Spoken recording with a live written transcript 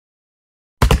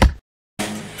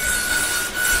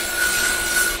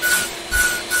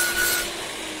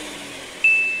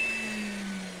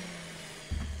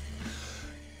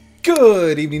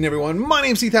Good evening, everyone. My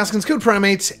name's Heath, Haskins, Code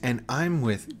Primate, and I'm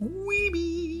with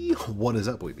Weeby. What is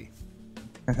up, Weeby?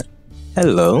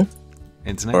 Hello.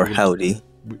 And tonight or howdy.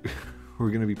 We're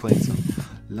going to be playing some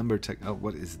Lumber Tech. Oh,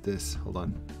 what is this? Hold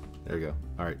on. There we go.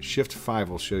 All right, Shift 5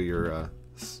 will show your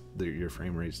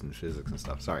frame rates and physics and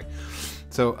stuff. Sorry.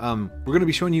 So we're going to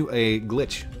be showing you a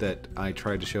glitch that I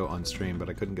tried to show on stream, but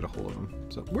I couldn't get a hold of him.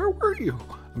 So where were you?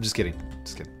 I'm just kidding.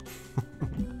 Just kidding.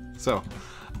 So,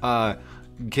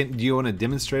 do you want to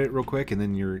demonstrate it real quick, and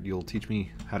then you'll teach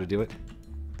me how to do it?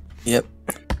 Yep.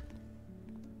 All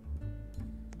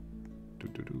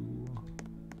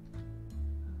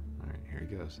right, here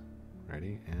he goes.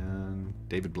 Ready? And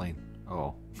David Blaine.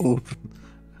 Oh. Oof.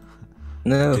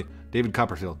 No. David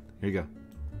Copperfield. Here you go.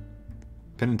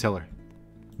 Penn and Teller.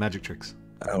 Magic tricks.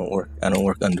 I don't work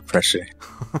under pressure.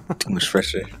 Too much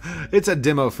pressure. It's a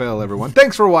demo fail, everyone.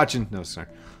 Thanks for watching. No, sorry.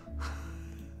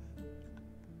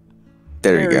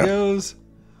 There you go. There it goes.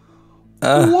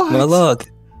 What? My log.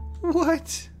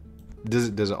 What? Does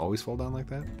it always fall down like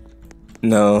that?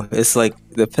 No, it's like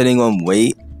depending on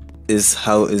weight is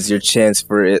your chance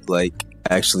for it like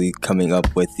actually coming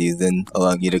up with you, then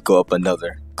allowing you to go up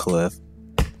another cliff.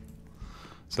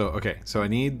 So okay, so I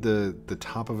need the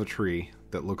top of a tree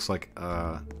that looks like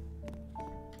That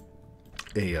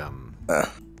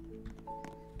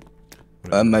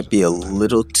might be a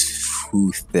little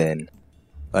too thin.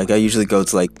 Like I usually go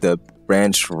to like the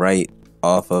branch right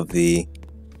off of the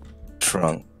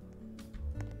trunk.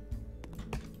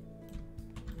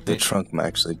 The trunk might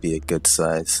actually be a good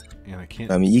size. And I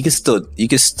can't. I mean, you can still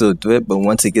do it, but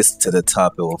once it gets to the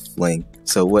top, it will fling.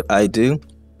 So what I do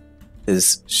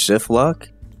is shift lock,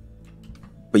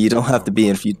 but you don't have to be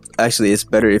in. Actually, it's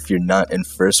better if you're not in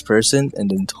first person,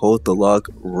 and then hold the log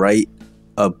right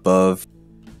above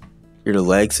your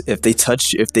legs. If they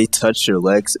touch your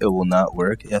legs, it will not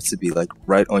work. It has to be like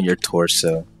right on your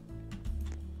torso.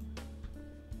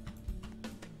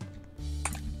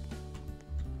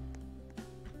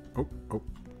 Oh.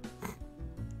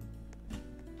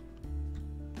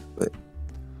 But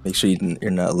make sure you're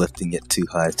not lifting it too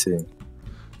high too.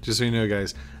 Just so you know,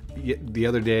 guys, the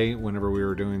other day, whenever we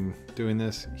were doing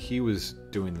this, he was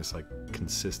doing this like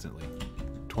consistently,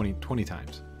 20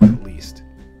 times at least.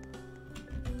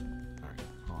 All right,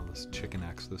 let's chicken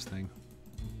axe this thing.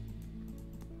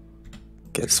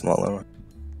 Get a smaller one.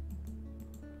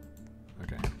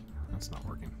 Okay, that's not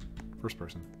working. First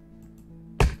person.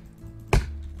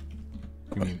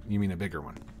 You mean a bigger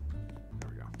one? There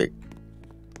we go. Big.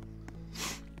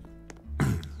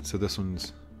 So this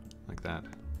one's like that.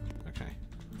 Okay.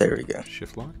 There we go.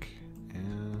 Shift lock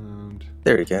and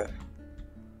there we go.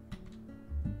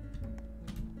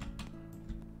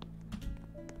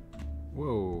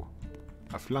 Whoa!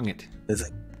 I flung it. It's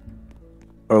like,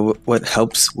 or what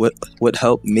helps? What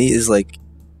helped me is like,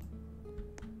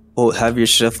 have your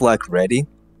shift lock ready,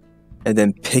 and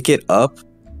then pick it up,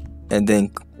 and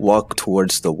then walk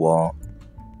towards the wall.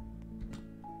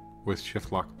 With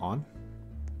shift lock on?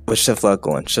 With shift lock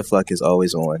on. Shift lock is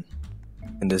always on.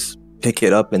 And just pick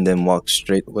it up and then walk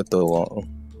straight with the wall.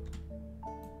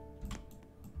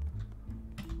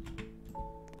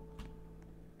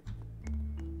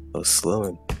 Oh,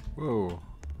 slow. Whoa.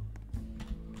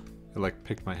 It like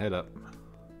picked my head up.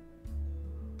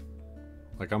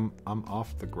 Like I'm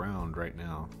off the ground right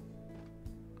now.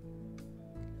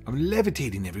 I'm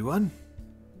levitating, everyone.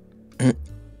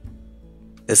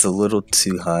 It's a little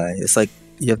too high. It's like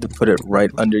you have to put it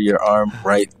right under your arm,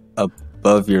 right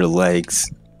above your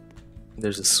legs.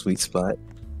 There's a sweet spot.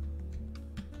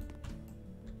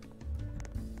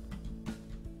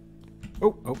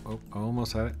 Oh,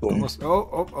 almost had it. Boom.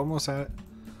 Almost had it.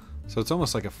 So it's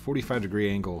almost like a 45-degree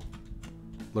angle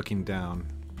looking down.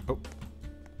 Oh.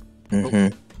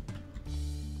 Mm-hmm.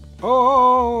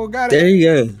 Oh, got it. There you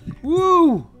go.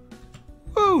 Woo!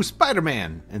 Woo!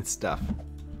 Spider-Man and stuff.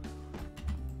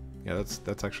 Yeah,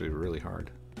 that's actually really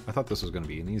hard. I thought this was going to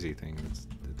be an easy thing.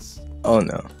 It's. Oh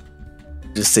no.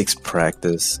 It just takes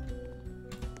practice.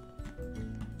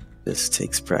 Just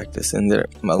takes practice. And there,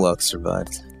 my luck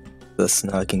survived. Thus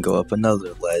now I can go up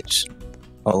another ledge.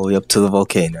 All the way up to the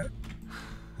volcano.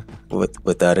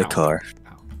 Without a car.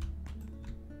 Ow.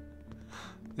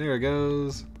 There it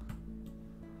goes.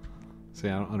 See,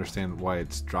 I don't understand why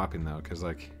it's dropping though, because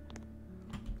like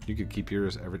you could keep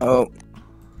yours every time. Oh,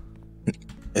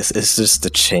 it's just a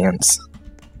chance.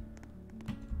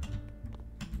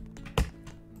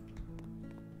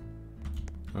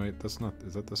 Oh wait, that's not.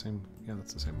 Is that the same? Yeah,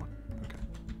 that's the same one.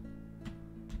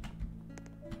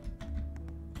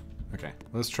 Okay,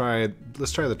 let's try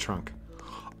the trunk.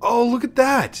 Oh, look at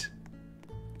that!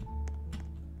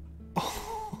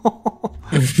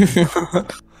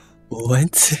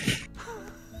 What?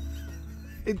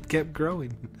 It kept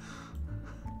growing.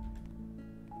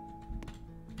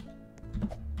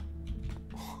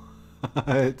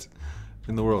 What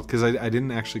in the world? Because I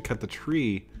didn't actually cut the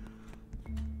tree.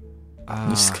 You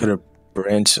just cut a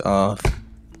branch off.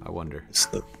 I wonder.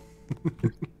 So,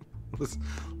 let's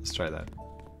try that.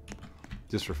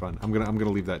 Just for fun. I'm gonna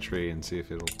leave that tree and see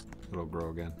if it'll grow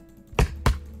again.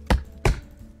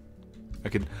 I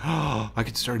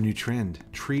could start a new trend.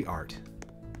 Tree art.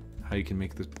 How you can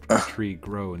make the tree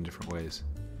grow in different ways.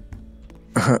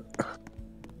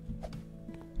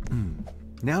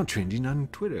 Now trending on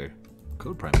Twitter.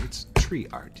 Code Primates tree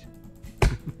art.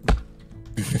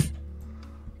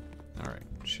 Alright,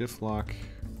 shift lock.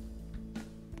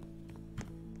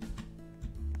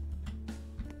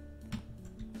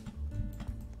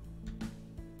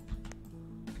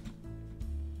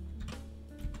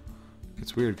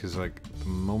 It's weird because like the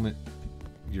moment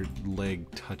your leg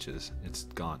touches, it's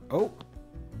gone. Oh!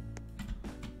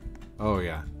 Oh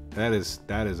yeah. That is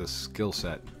a skill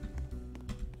set.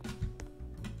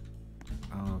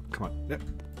 Come on. Yep.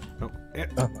 No.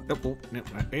 No.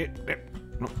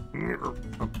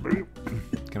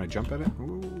 Can I jump at it?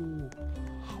 Ooh.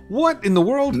 What in the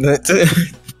world?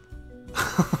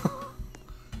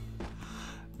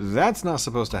 That's not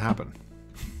supposed to happen.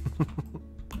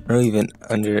 Or even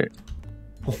under.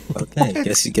 Okay,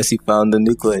 guess you found the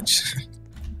new glitch.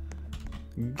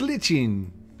 Glitching.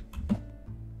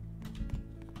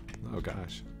 Oh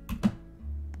gosh.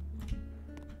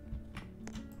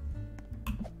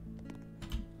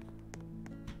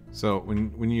 So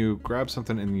when you grab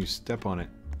something and you step on it,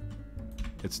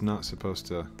 it's not supposed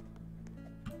to.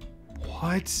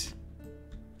 What?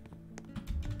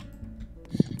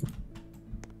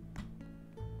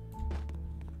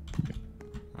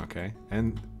 Okay,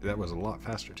 and that was a lot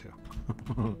faster too.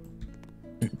 Hold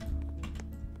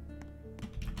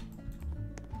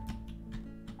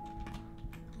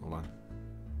on.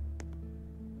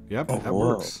 Yep, that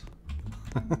works.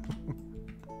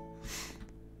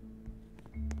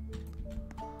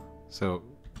 So,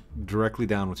 directly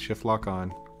down with shift lock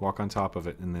on, walk on top of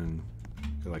it, and then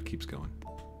it like keeps going.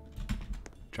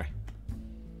 Try.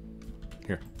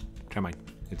 Here, try mine.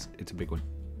 It's a big one.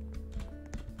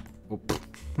 Oh.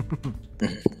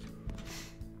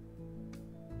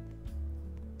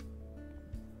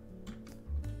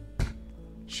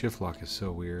 Shift lock is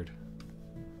so weird.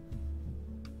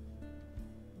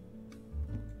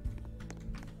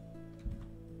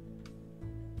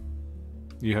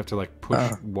 You have to like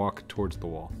push, walk towards the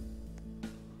wall.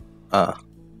 Ah.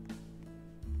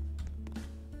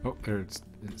 Oh, there it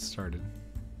started.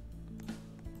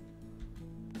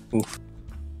 Oof.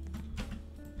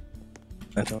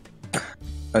 I don't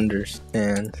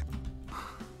understand.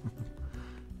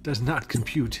 Does not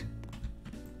compute.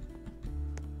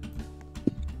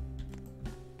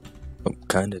 Oh,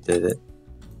 kinda did it.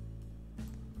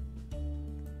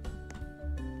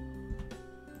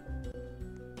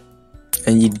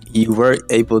 And you were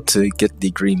able to get the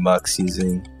green box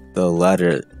using the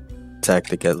ladder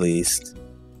tactic at least.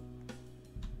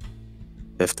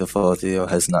 If Defaultio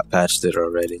has not patched it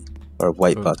already. Or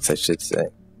white box, I should say.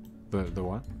 The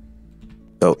what?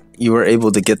 So you were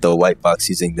able to get the white box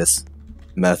using this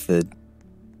method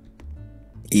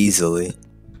easily.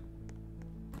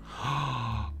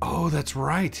 Oh, that's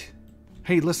right.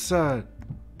 Hey, let's go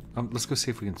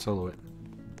see if we can solo it.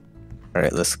 All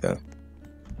right, let's go.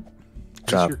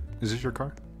 Drop. Is this your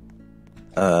car?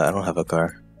 I don't have a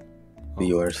car. Be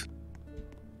yours.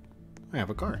 I have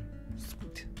a car.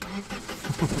 Sweet.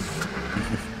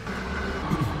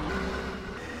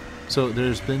 So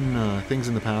there's been things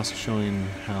in the past showing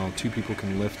how two people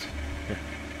can lift. Here.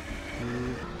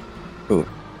 Oh,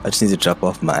 I just need to drop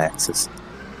off my axes.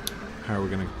 How are we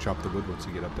gonna chop the wood once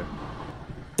you get up there?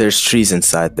 There's trees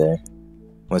inside there.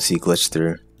 Once you glitch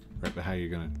through. Right, but how are you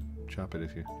gonna chop it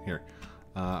if you here?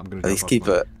 I'm gonna at least keep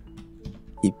a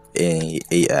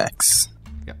axe.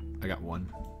 Yeah, I got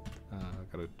one.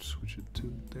 Gotta switch it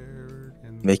to there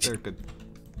and there. Good.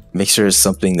 Make sure it's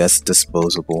something that's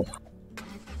disposable.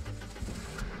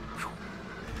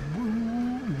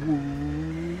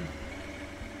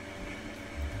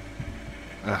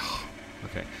 Ugh.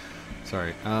 Okay.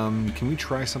 Sorry. Can we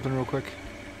try something real quick?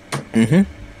 Mm-hmm.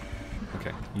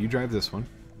 Okay. You drive this one.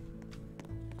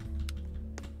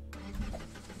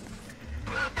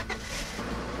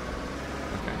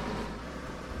 Okay.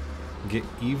 Get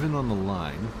even on the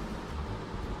line.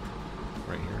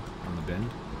 Right here on the bend.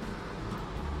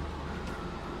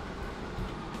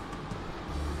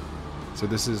 So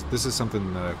this is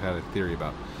something that I've had a theory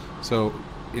about. So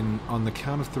on the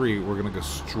count of 3, we're gonna go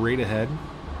straight ahead.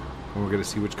 and we're going to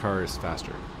see which car is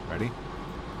faster. Ready?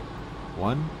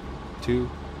 1, 2,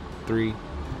 3,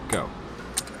 go.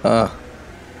 Oh.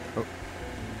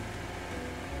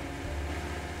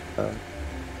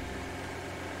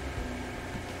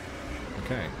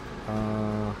 Okay.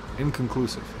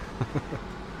 Inconclusive.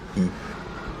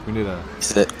 We need a...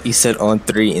 You said on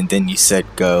 3 and then you said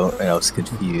go, and I was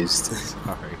confused.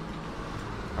 Alright.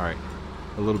 Alright.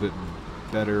 A little bit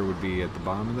better would be at the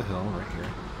bottom of the hill, right here.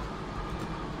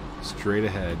 Straight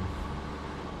ahead.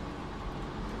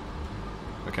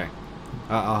 Okay.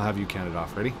 I'll have you count it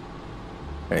off. Ready?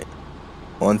 Alright.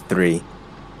 On 3.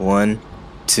 1,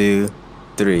 2,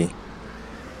 3.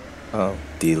 Oh,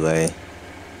 delay.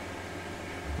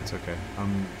 It's okay.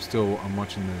 I'm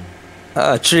watching the...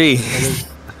 Ah, tree!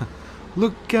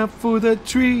 Look out for that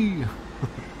tree!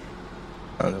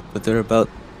 I don't know, but they're about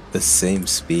the same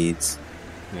speeds.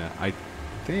 Yeah, I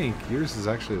think yours is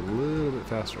actually a little bit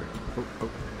faster.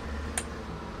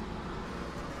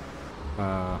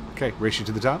 Okay, race you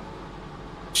to the top?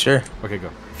 Sure. Okay, go.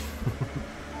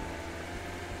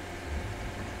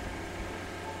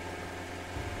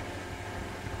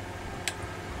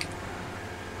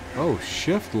 Oh,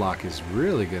 shift lock is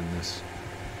really good in this.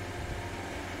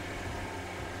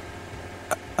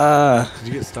 Did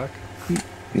you get stuck?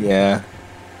 Yeah,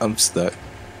 I'm stuck.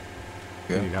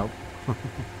 You need help?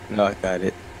 No, I got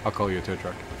it. I'll call you a tow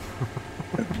truck.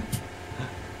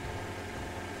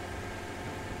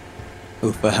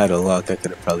 If I had a lock, I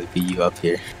could have probably beat you up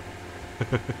here.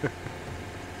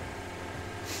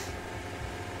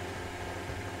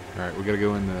 Alright, we gotta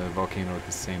go in the volcano at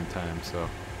the same time, so...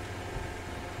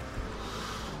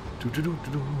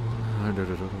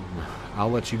 I'll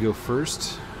let you go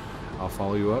first. I'll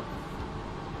follow you up.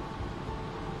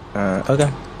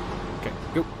 Okay. Okay,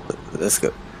 go. Let's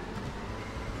go.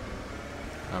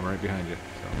 I'm right behind you.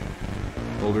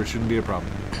 So. Boulder shouldn't be a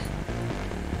problem.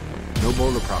 No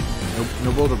boulder problem.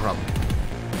 No boulder problem.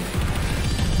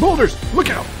 Boulders! Look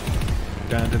out!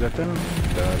 Dun, dun, dun, dun,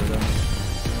 dun,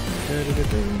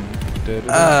 dun, dun.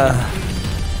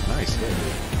 Nice hit.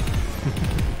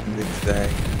 Zigzag.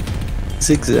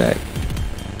 Zigzag.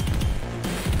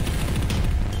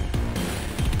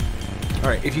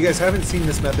 Alright, if you guys haven't seen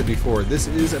this method before, this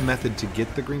is a method to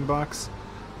get the green box,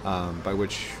 by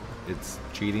which it's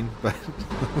cheating, but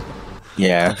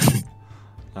Yeah.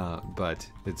 but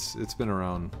it's been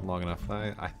around long enough.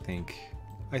 I think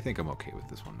I'm okay with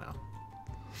this one now.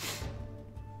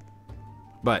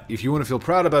 But if you want to feel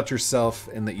proud about yourself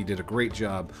and that you did a great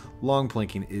job, long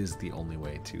planking is the only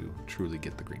way to truly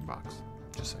get the green box.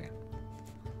 Just saying.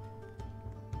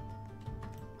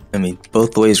 I mean,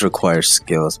 both ways require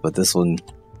skills, but this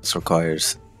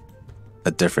requires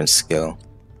a different skill.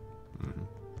 Mm-hmm.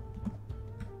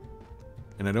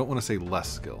 And I don't want to say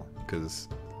less skill, because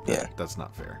that's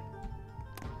not fair.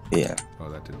 Yeah.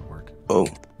 Oh, that didn't work. Oh.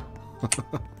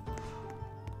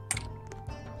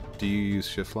 Do you use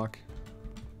shift lock?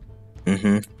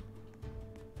 Mm-hmm.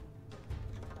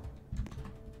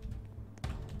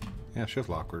 Yeah, shift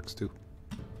lock works too.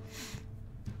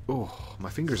 Oh, my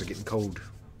fingers are getting cold.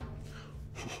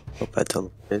 Hope I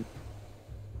told it.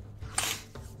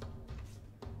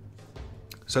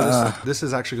 So this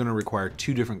is actually going to require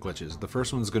two different glitches. The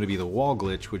first one's going to be the wall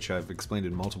glitch, which I've explained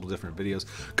in multiple different videos.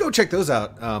 Go check those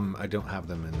out. I don't have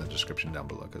them in the description down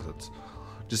below because it's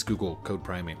just Google code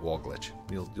primate wall glitch.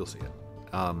 You'll see it.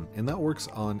 And that works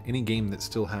on any game that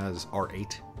still has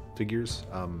R8 figures.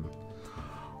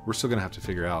 We're still going to have to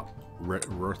figure out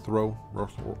Arthro,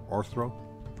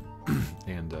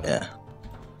 and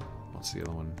what's the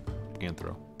other one?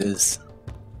 Anthro. Is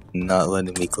not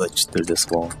letting me glitch through this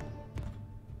wall.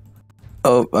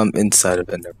 Oh, I'm inside of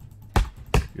Ender.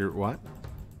 You're what?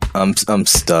 I'm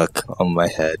stuck on my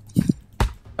head.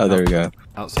 Oh, there we go.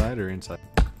 Outside or inside?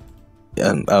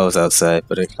 Yeah, I was outside,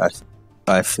 but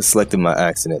I selected my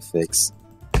accident fix.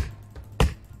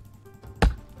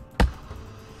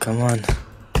 Come on.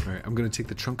 Alright, I'm gonna take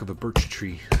the trunk of a birch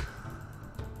tree.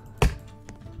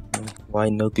 Why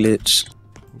no glitch?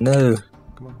 No.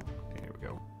 Come on. There we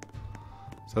go.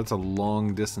 So that's a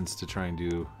long distance to try and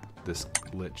do this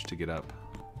glitch to get up.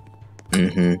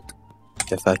 Mm-hmm.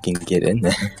 If I can get in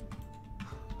there.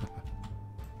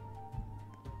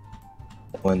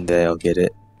 One day I'll get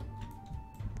it.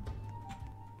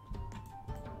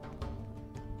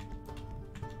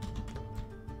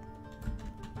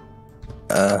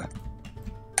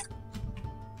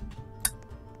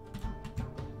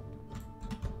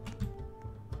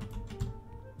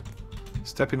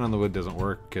 Stepping on the wood doesn't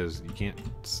work because you can't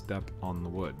step on the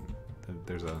wood.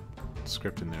 There's a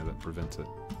script in there that prevents it.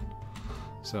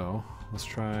 So let's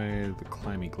try the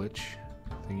climby glitch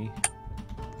thingy.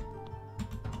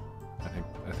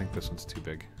 I think this one's too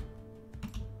big. I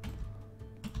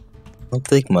don't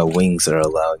think my wings are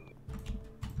allowed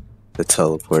to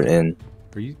teleport in.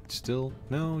 Are you still?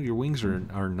 No, your wings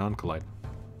are non-collide.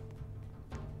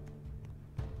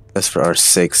 That's for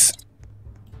R6.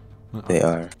 They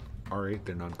are. R8,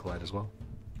 they're non-collide as well.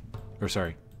 Or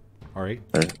sorry, R8?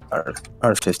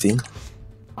 R15.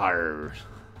 R.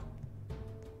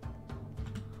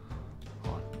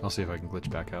 Hold on, I'll see if I can glitch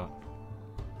back out.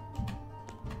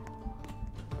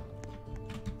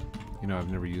 You know, I've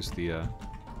never used the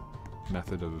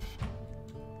method of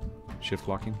shift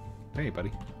locking. Hey,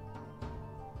 buddy.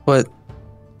 What?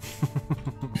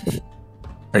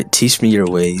 Alright, teach me your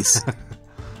ways.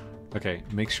 Okay,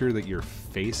 make sure that your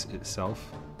face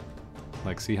itself,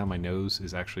 like, see how my nose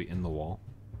is actually in the wall?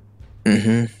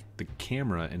 Mm-hmm. The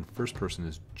camera in first person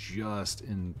is just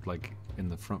in, like, in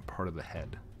the front part of the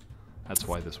head. That's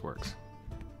why this works.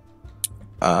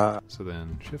 So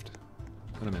then, shift,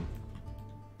 put them in.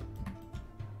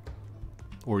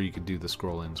 Or you could do the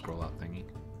scroll in, scroll out thingy.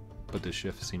 But the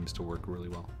shift seems to work really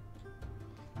well.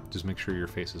 Just make sure your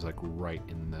face is, like, right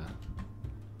in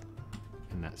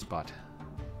that spot.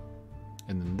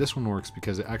 And then this one works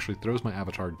because it actually throws my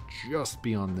avatar just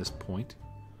beyond this point.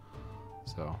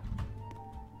 So,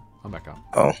 I'm back out.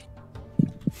 Oh.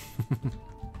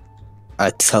 I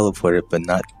teleported, but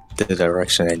not the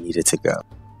direction I needed to go.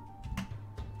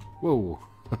 Whoa.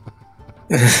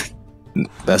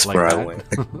 That's Like where that? I went.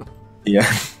 Yeah.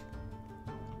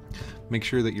 Make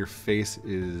sure that your face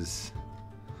is...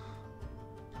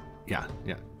 Yeah,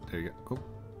 there you go. Oh.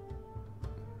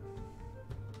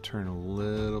 Turn a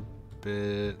little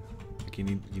bit. Like you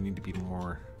need to be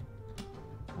more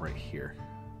right here.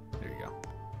 There you go.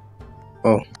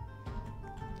 Oh.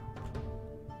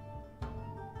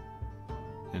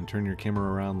 And turn your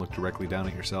camera around, look directly down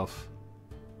at yourself.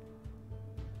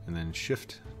 And then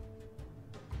shift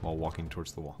while walking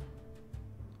towards the wall.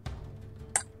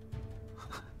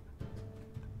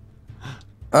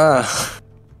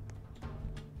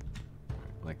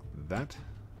 Like that.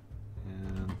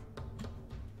 And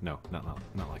no, not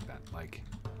like that. Like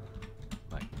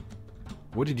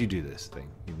what did you do this thing?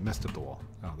 You messed up the wall.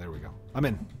 Oh, there we go. I'm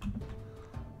in.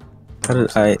 How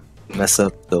did I mess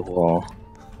up the wall?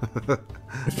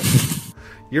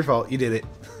 Your fault. You did it.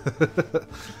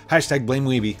 Hashtag blame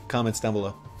Weeby. Comments down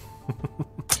below.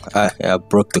 I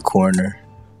broke the corner.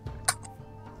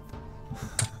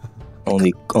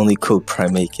 Only Code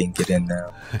Primate can get in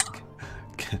now.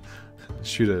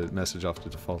 Shoot a message off to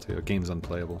Defaultio. Game's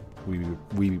unplayable.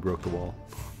 Weeby broke the wall.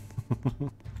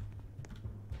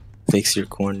 Fix your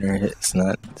corner. It's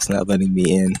not letting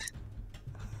me in.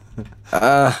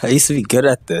 I used to be good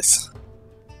at this.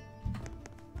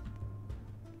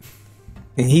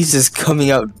 And he's just coming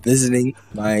out visiting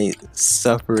my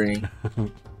suffering.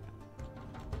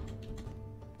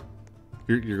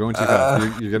 You're going too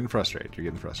fast. You're getting frustrated. You're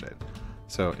getting frustrated.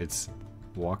 So it's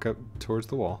walk up towards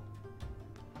the wall.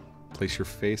 Place your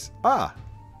face. Ah!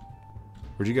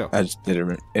 Where'd you go? I just did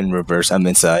it in reverse. I'm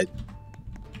inside.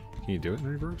 Can you do it in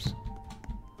reverse?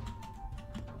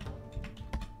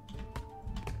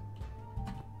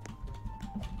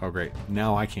 Oh, great.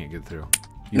 Now I can't get through.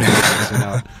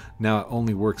 So now it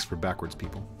only works for backwards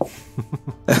people.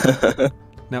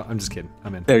 No, I'm just kidding.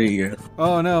 I'm in. There you go.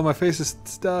 Oh no, my face is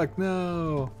stuck.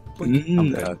 No.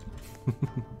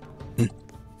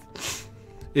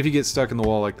 If you get stuck in the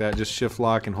wall like that, just shift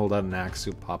lock and hold out an axe.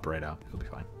 You'll pop right out. It'll be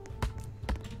fine.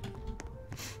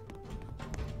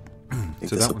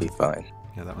 So this will be fine.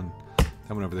 Yeah, that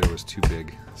one over there was too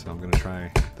big. So I'm gonna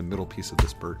try the middle piece of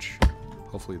this birch.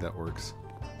 Hopefully that works.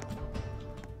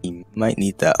 You might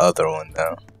need that other one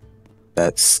though.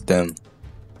 That stem.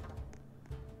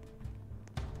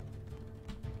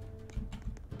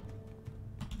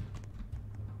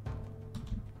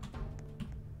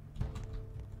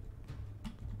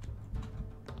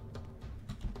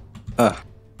 Uh-oh.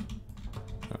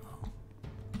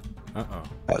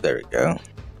 Oh, there we go.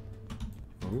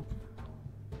 Ooh.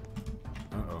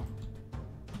 Uh-oh.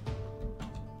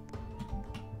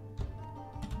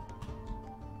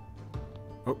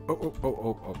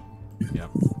 Oh. Yeah.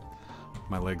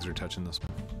 My legs are touching this one.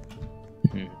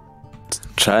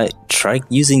 Try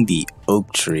using the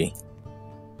oak tree.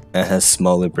 It has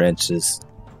smaller branches.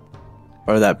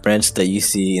 Or that branch that you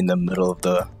see in the middle of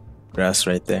the grass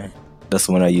right there. That's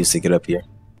the one I used to get up here.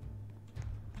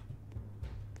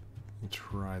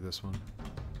 Try this one.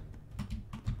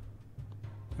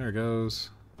 There it goes.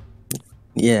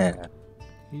 Yeah.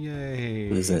 Yay.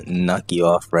 It doesn't knock you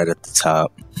off right at the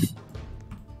top.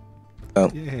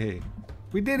 Oh. Yay.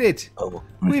 We did it. Oh.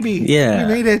 Weeby. Yeah.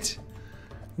 We made it.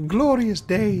 Glorious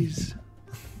days.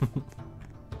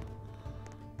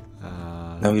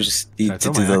 No, we just Can I need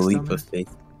to throw do my the axe leap down there? of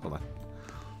faith. Hold on.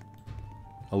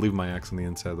 I'll leave my axe on the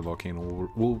inside of the volcano.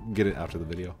 We'll get it after the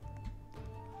video.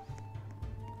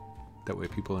 That way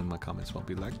people in my comments won't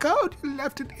be like, oh, you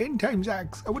left an end times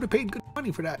axe. I would have paid good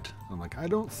money for that. I'm like, I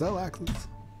don't sell axes.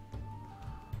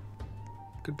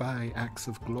 Goodbye, axe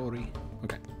of glory.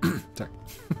 Okay. Sorry.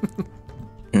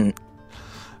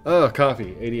 Oh,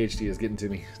 coffee. ADHD is getting to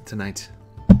me tonight.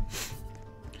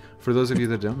 For those of you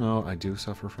that don't know, I do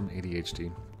suffer from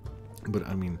ADHD. But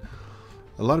I mean,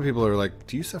 a lot of people are like,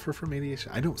 do you suffer from ADHD?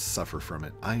 I don't suffer from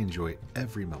it. I enjoy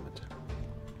every moment.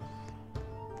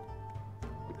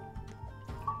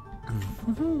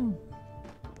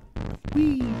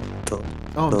 Whee. Oh,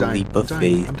 I'm dying. Leap of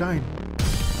faith. I'm dying.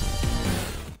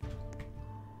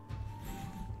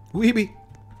 Weeby.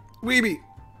 Weeby.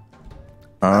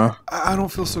 I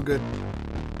don't feel so good.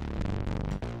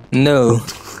 No.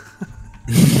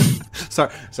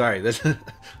 Sorry. That's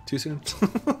too soon.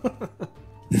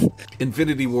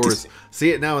 Infinity Wars.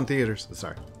 See it now in theaters.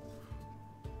 Sorry.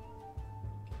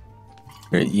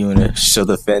 Right, you wanna show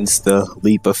the fans the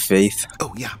leap of faith?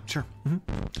 Oh yeah, sure.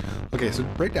 Okay, so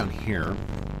right down here,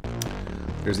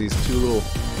 there's these two little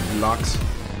blocks.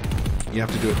 You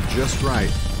have to do it just right,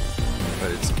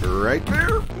 but it's right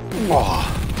there. Whoa.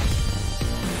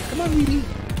 Come on, Weeby.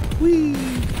 Wee.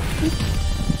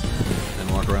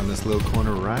 And walk around this little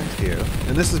corner right here.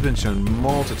 And this has been shown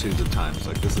multitudes of times.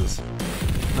 Like, this is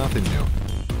nothing new.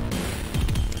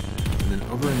 And then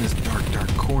over in this dark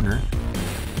corner,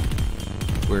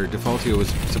 where Defaultio was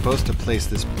supposed to place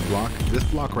this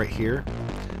block right here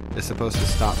is supposed to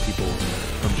stop people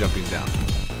from jumping down.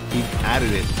 He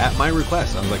added it at my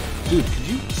request. I was like, dude, could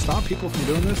you stop people from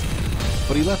doing this?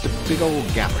 But he left a big old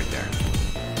gap right there.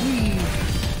 Whee!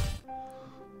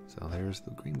 So there's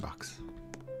the green box.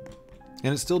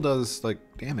 And it still does, like,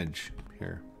 damage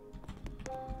here.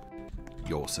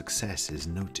 Your success is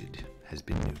noted. Has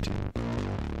been noted.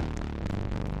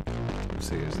 Let's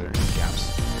see, is there any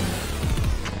gaps?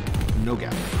 No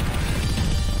gap.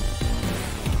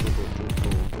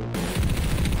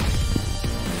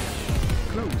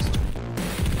 Closed.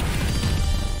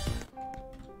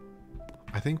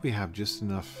 I think we have just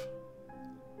enough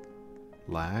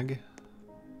lag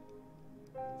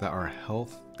that our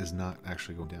health is not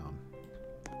actually going down.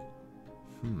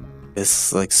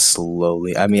 It's like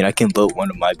slowly. I mean, I can load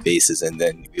one of my bases and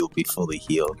then we'll be fully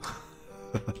healed.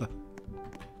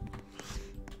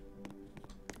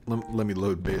 Let me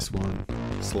load base 1,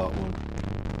 slot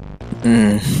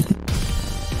 1.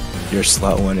 Your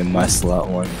slot 1 and my slot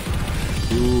 1.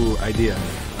 Ooh, idea.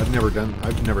 I've never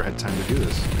had time to do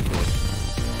this before.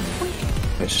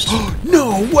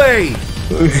 No way!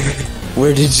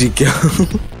 Where did you go?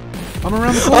 I'm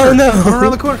around the corner. Oh no! I'm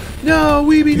around the corner. No,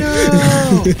 Weeby,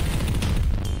 no!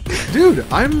 Dude,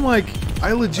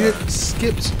 I legit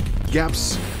skipped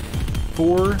gaps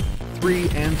 4, 3,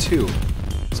 and 2.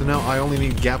 So now I only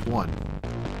need gap 1.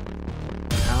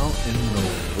 How in the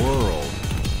world?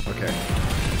 Okay.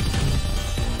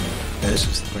 It's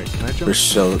just Wait, can I jump? for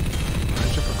show. Can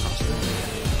I jump across this?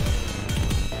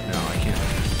 No, I can't.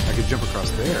 I could jump across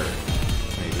there,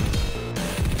 maybe.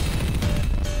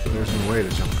 But there's no way to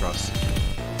jump across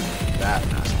that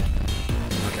mess.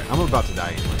 Okay, I'm about to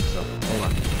die anyway, so hold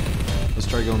on. Let's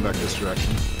try going back this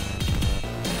direction.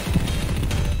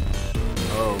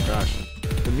 Oh gosh.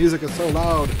 The music is so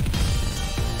loud.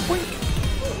 Boink.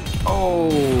 Oh,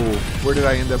 where did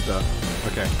I end up though?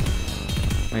 Okay.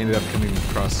 I ended up coming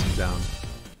across and down.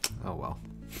 Oh well.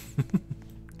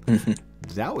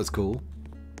 That was cool.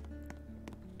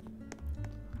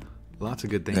 Lots of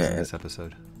good things in this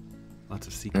episode. Lots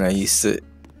of secrets. And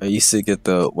I used to get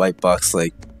the white box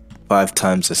like 5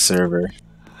 times a server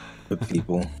with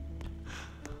people.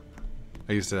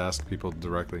 I used to ask people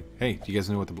directly, hey, do you guys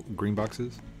know what the green box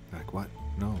is? They're like, what?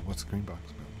 No, what's the green box?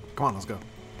 Come on, let's go.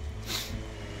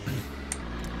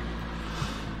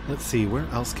 Let's see, where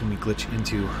else can we glitch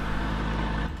into? You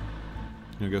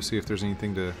wanna go see if there's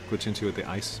anything to glitch into at the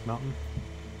ice mountain?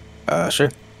 Sure.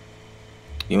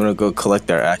 You wanna go collect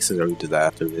our axes, or we do that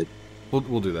after vid?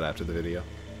 We'll do that after the video.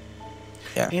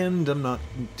 Yeah. And I'm not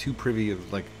too privy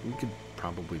of, like, we could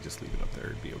probably just leave it up there,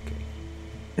 it'd be okay.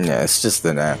 Yeah, it's just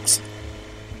an axe.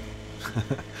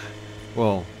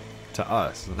 Well, to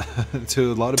us,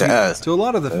 to a lot of To a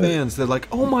lot of the fans, they're like,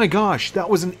 "Oh my gosh, that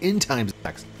was an end times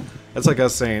axe." That's like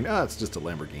us saying, "Ah, it's just a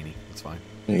Lamborghini. It's fine."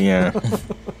 Yeah.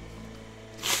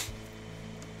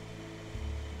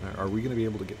 Are we going to be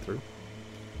able to get through?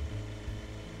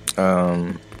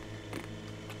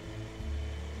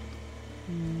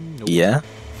 Nope. Yeah.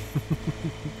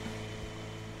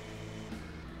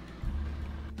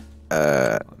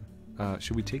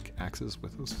 should we take axes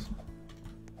with us?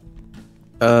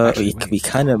 We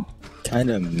kind of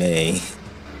may.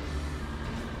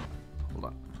 Hold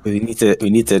on. We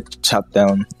need to chop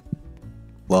down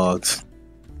logs.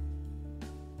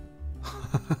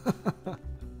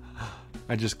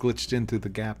 I just glitched in through the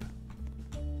gap.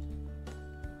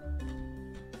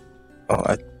 Oh,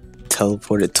 I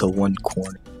teleported to one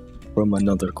corner from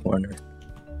another corner.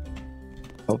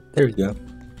 Oh, there we go.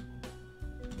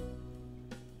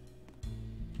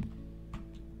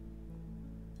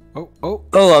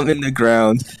 Oh, I'm in the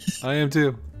ground. I am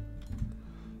too.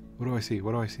 What do I see?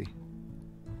 What do I see?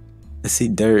 I see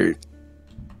dirt.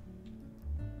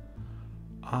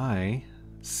 I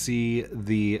see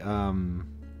the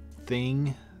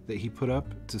thing that he put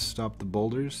up to stop the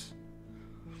boulders.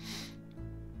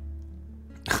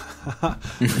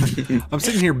 I'm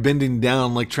sitting here bending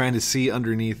down, like trying to see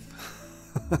underneath.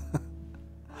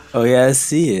 Oh yeah, I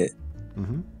see it.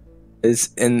 Mm-hmm. It's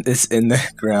in the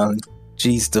ground.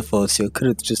 Jeez, Defaultio could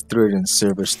have just threw it in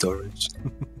server storage.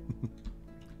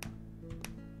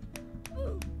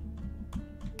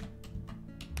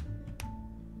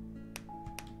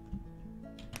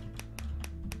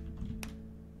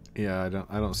 Yeah,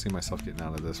 I don't see myself getting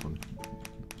out of this one.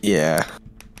 Yeah.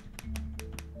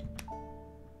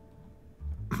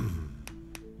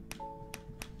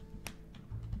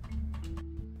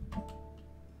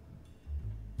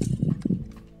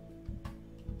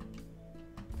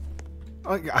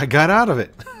 I got out of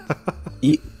it.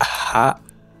 I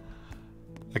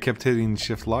kept hitting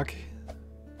shift lock.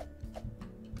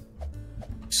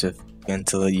 Shift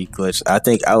until you glitched. I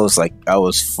think I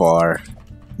was far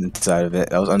inside of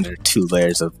it. I was under 2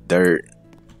 layers of dirt.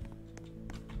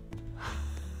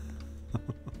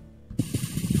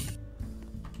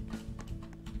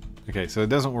 Okay, so it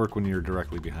doesn't work when you're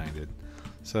directly behind it.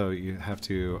 So you have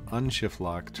to unshift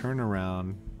lock, turn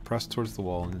around, press towards the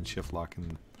wall, and then shift lock,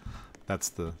 and that's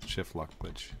the shift lock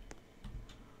glitch.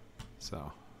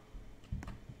 So.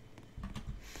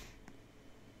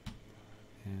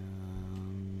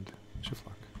 And shift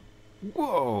lock.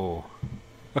 Whoa!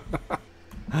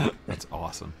 That's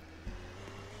awesome.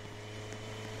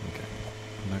 Okay.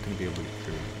 I'm not going to be able to get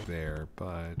through there,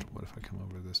 but what if I come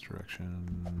over this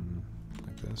direction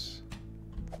like this?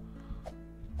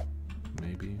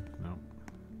 Maybe? No.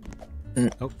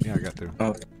 Oh, yeah, I got through.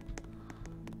 Oh.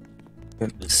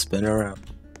 Just spin around.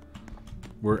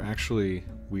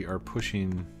 We are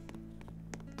pushing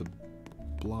the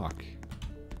block.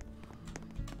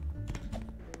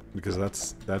 Because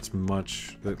that's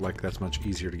much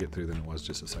easier to get through than it was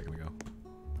just a second ago.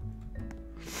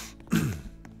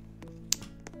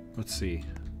 Let's see.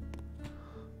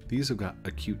 These have got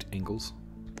acute angles.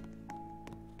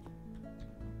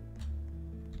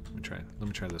 Let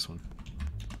me try this one.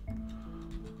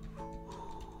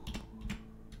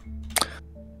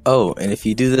 Oh, and if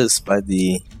you do this by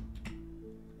the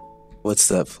what's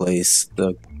that place?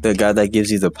 The guy that gives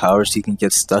you the powers, you can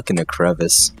get stuck in a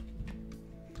crevice.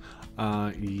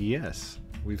 Yes.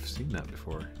 We've seen that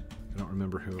before. I don't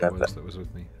remember who it was that was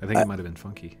with me. I think it might have been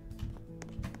Funky.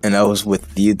 And I was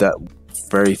with you that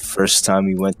very first time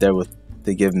we went there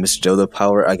to give Miss Jo the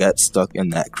power. I got stuck in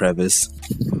that crevice.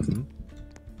 Mm-hmm.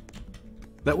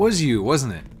 That was you,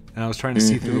 wasn't it? And I was trying to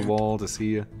see through the wall to see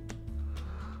you.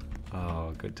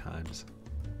 Oh, good times.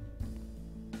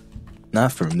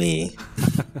 Not for me.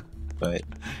 But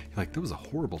you're like, that was a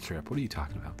horrible trip. What are you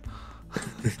talking about?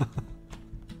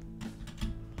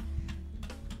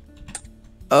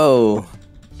 Oh.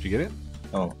 Did you get it?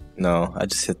 Oh, no. I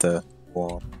just hit the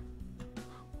wall.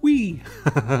 Whee!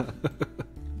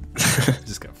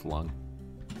 Just got flung.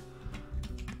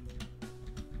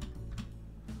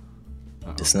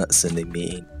 Uh-oh. It's not sending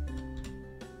me.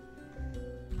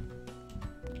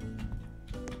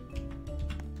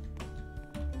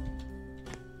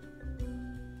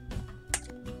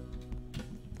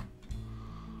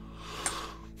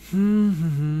 I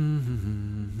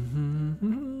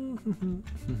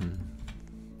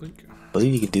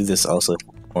believe you could do this also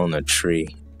on a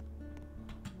tree.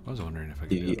 I was wondering if I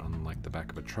could do it on like the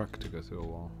back of a truck to go through a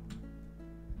wall.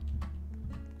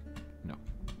 No.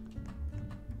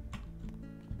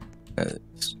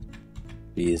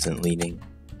 He isn't leaning.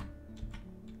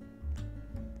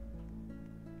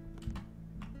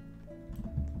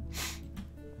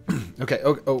 Okay.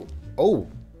 Oh.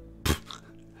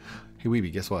 Hey,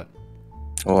 Weeby, guess what?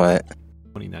 What?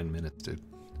 29 minutes, dude.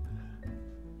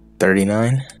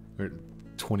 39? Or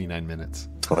 29 minutes.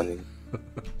 20.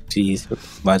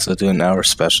 Jeez, might as well do an hour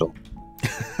special.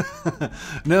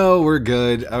 No, we're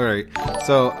good. All right.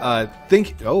 So,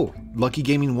 Lucky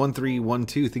Gaming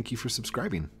 1312, thank you for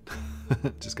subscribing.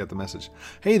 Just got the message.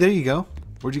 Hey, there you go.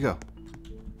 Where'd you go?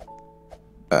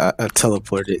 I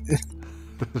teleported.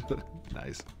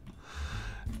 Nice.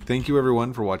 Thank you,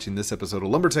 everyone, for watching this episode of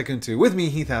Lumber Tycoon 2 with me,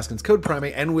 Heath Haskins, Code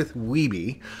Primate, and with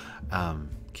Weeby,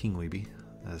 King Weeby,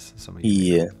 as some of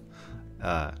you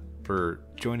know, for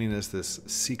joining us this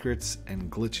secrets and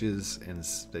glitches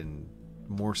and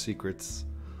more secrets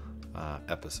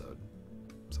episode.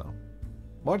 So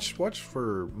watch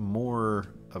for more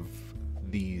of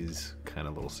these kind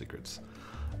of little secrets.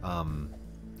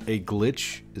 A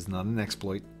glitch is not an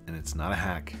exploit, and it's not a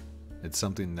hack. It's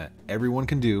something that everyone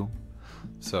can do.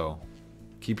 So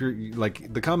keep your,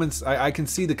 like, the comments, I can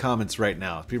see the comments right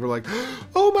now. People are like,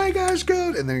 oh my gosh,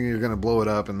 code, and then you're gonna blow it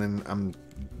up, and then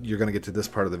you're gonna get to this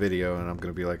part of the video, and I'm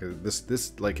gonna be like,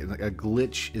 this like a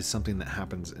glitch is something that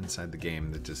happens inside the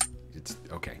game that just, it's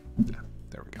okay. Yeah,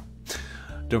 there we go.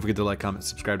 Don't forget to like, comment,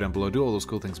 subscribe down below, do all those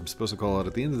cool things I'm supposed to call out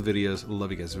at the end of the videos.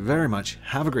 Love you guys very much.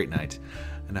 Have a great night,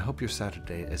 and I hope your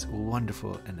Saturday is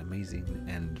wonderful and amazing.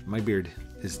 And my beard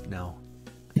is now,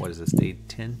 what is this, day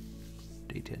 10?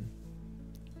 Day 10.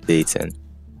 Day 10.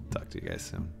 Talk to you guys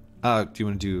soon. Do you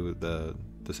want to do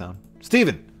the sound?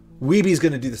 Steven! Weeby's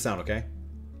gonna do the sound, okay?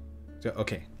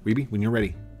 Okay, Weeby, when you're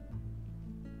ready.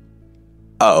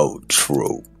 Oh,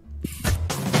 true.